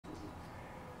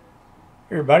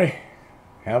Hey everybody,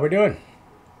 how we doing?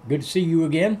 Good to see you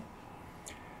again.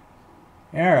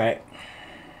 All right.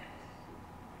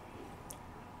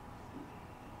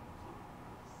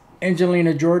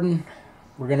 Angelina Jordan,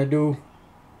 we're going to do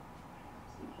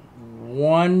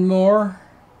one more.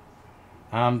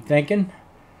 I'm thinking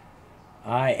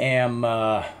I am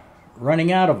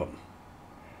running out of them.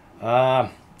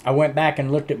 I went back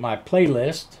and looked at my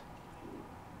playlist,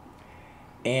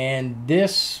 and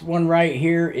this one right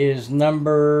here is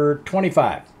number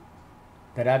 25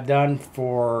 that I've done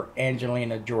for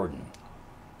Angelina Jordan.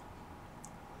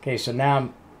 Okay, so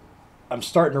now I'm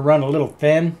starting to run a little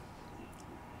thin.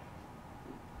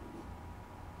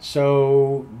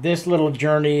 So this little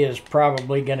journey is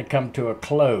probably going to come to a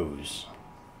close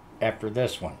after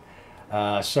this one.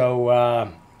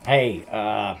 Hey,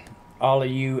 all of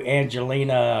you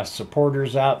Angelina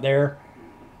supporters out there,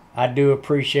 I do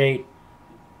appreciate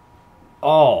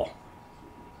all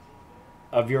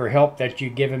of your help that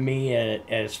you've given me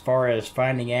as far as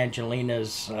finding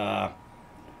Angelina's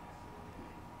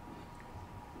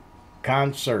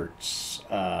concerts,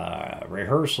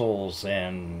 rehearsals,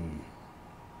 and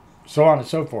so on and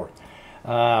so forth.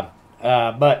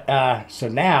 So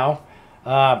now,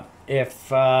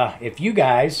 if you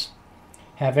guys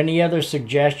have any other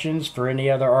suggestions for any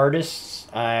other artists,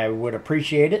 I would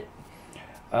appreciate it.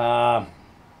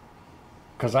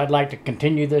 Because I'd like to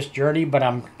continue this journey, but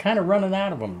I'm kind of running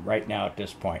out of them right now at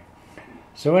this point.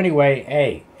 So anyway,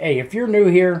 hey, if you're new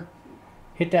here,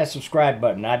 hit that subscribe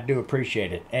button. I do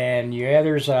appreciate it. And you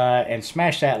others, and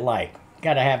smash that like.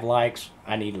 Gotta have likes.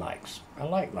 I need likes. I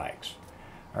like likes.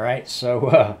 All right.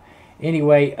 So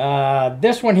anyway,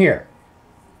 this one here.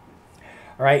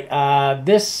 All right.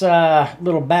 This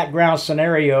little background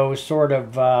scenario sort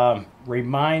of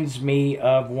reminds me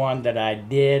of one that I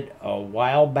did a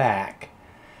while back.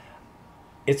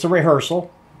 It's a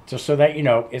rehearsal, just so that you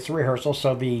know, it's a rehearsal,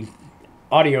 so the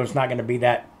audio is not going to be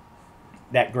that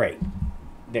great.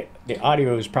 The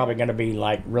audio is probably going to be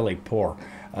like really poor.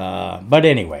 But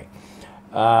anyway,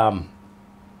 I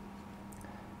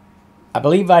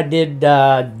believe I did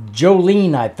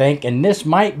Jolene, I think, and this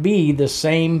might be the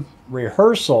same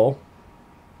rehearsal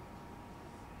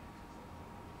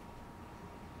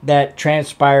that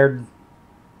transpired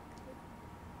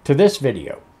to this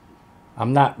video.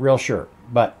 I'm not real sure,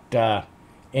 but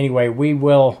anyway, we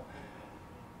will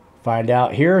find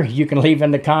out here. You can leave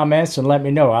in the comments and let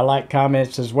me know. I like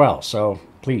comments as well, so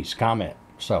please comment.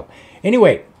 So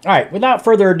anyway, all right, without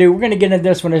further ado, we're going to get into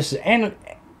this one. This is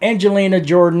Angelina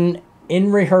Jordan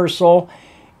in rehearsal,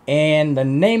 and the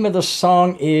name of the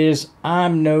song is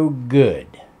I'm No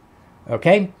Good.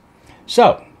 Okay,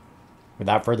 so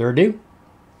without further ado,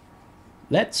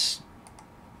 let's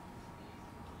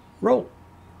roll.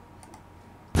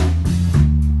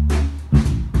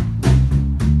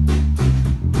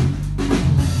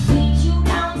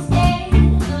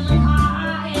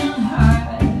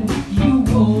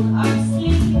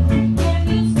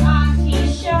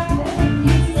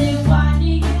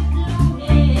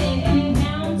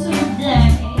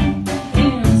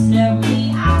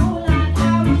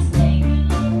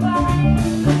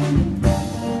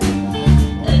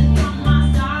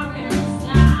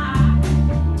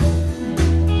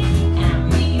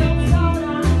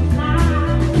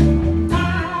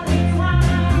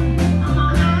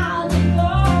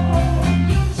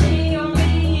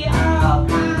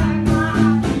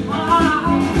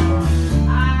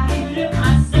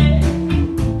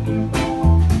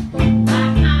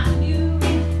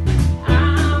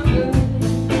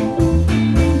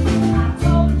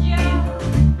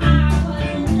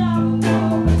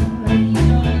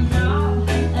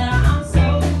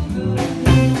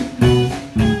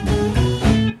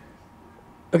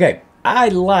 Okay, I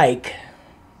like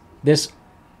this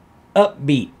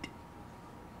upbeat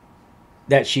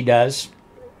that she does.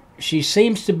 She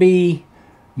seems to be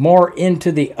more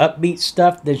into the upbeat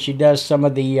stuff than she does some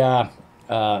of the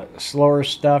slower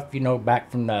stuff, you know,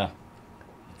 back from the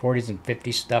 40s and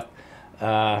 50s stuff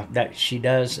that she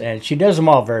does. And she does them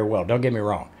all very well, don't get me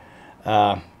wrong.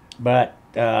 But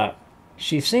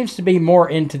she seems to be more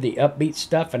into the upbeat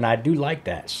stuff, and I do like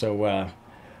that. So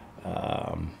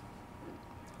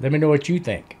let me know what you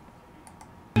think.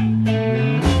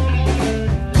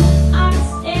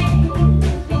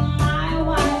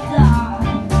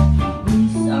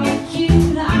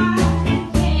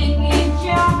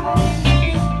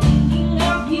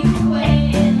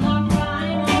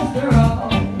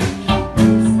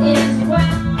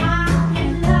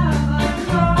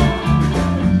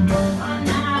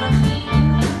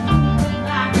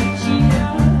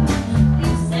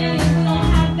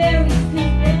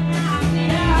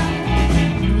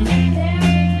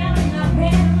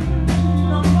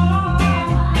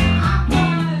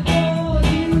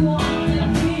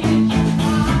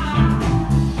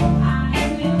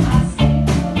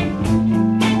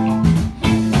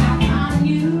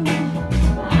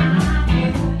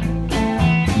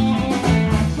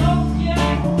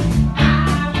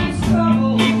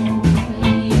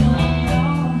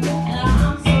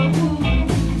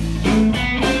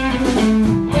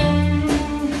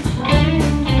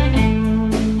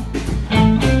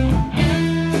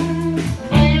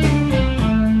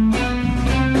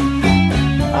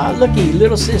 looky,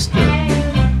 little sister. I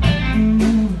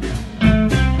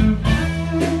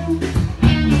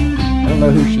don't know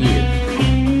who she is.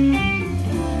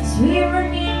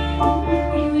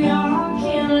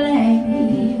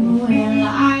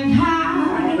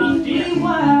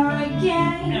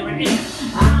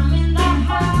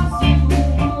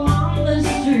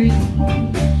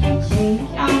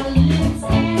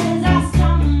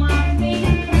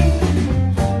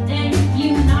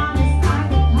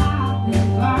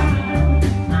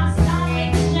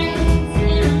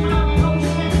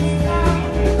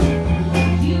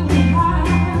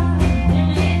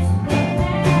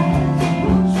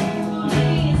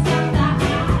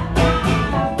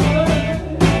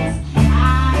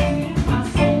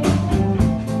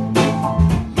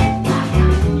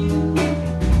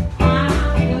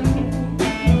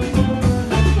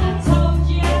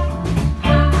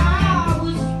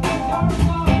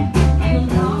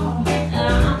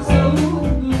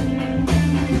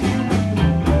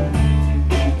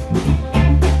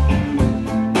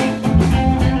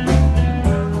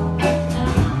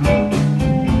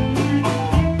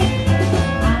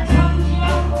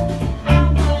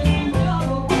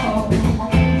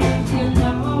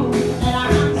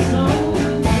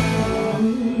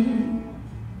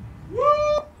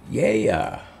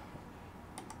 Yeah.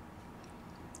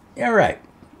 All right.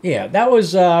 Yeah, that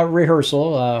was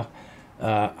rehearsal.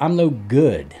 I'm no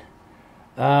good.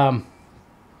 I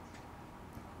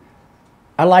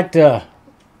like to.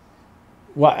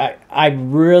 Well, I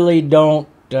really don't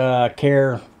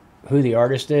care who the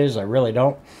artist is. I really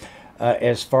don't.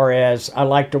 As far as I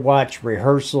like to watch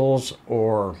rehearsals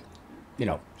or,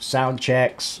 sound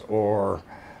checks or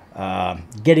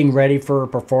getting ready for a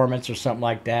performance or something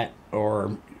like that,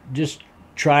 or just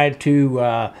try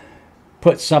to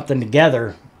put something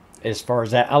together. As far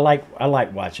as that, I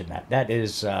like watching that. That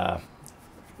is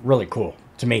really cool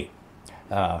to me.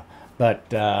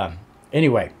 But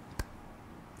anyway,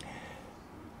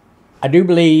 I do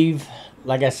believe,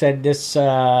 like I said, this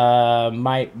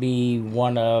might be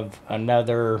one of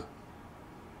another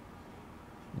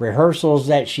rehearsals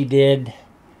that she did,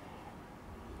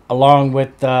 along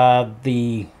with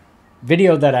the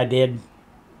video that I did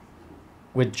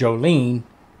with Jolene,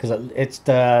 because it's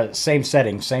the same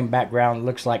setting, same background,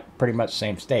 looks like pretty much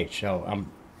same stage. So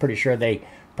I'm pretty sure they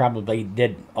probably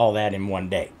did all that in one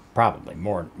day, probably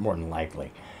more than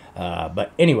likely.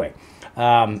 But anyway,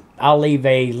 I'll leave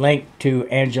a link to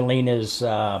Angelina's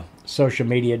social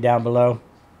media down below,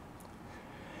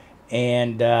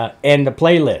 and the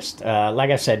playlist.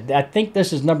 Like I said, I think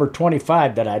this is number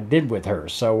 25 that I did with her.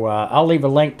 So I'll leave a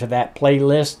link to that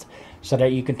playlist so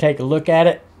that you can take a look at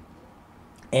it,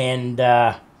 and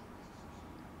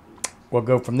we'll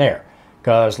go from there.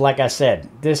 Because like I said,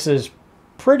 this is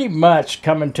pretty much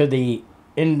coming to the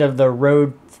end of the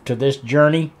road to this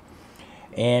journey.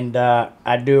 And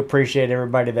I do appreciate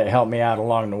everybody that helped me out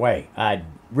along the way. I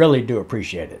really do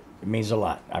appreciate it. It means a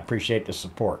lot. I appreciate the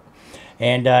support.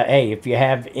 And hey, if you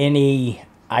have any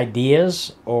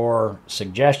ideas or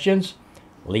suggestions,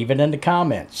 leave it in the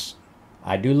comments.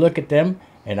 I do look at them,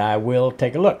 and I will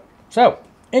take a look. So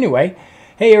anyway,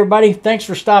 hey everybody, thanks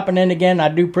for stopping in again. I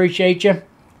do appreciate you.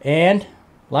 And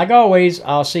like always,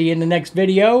 I'll see you in the next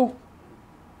video.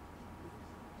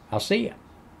 I'll see you.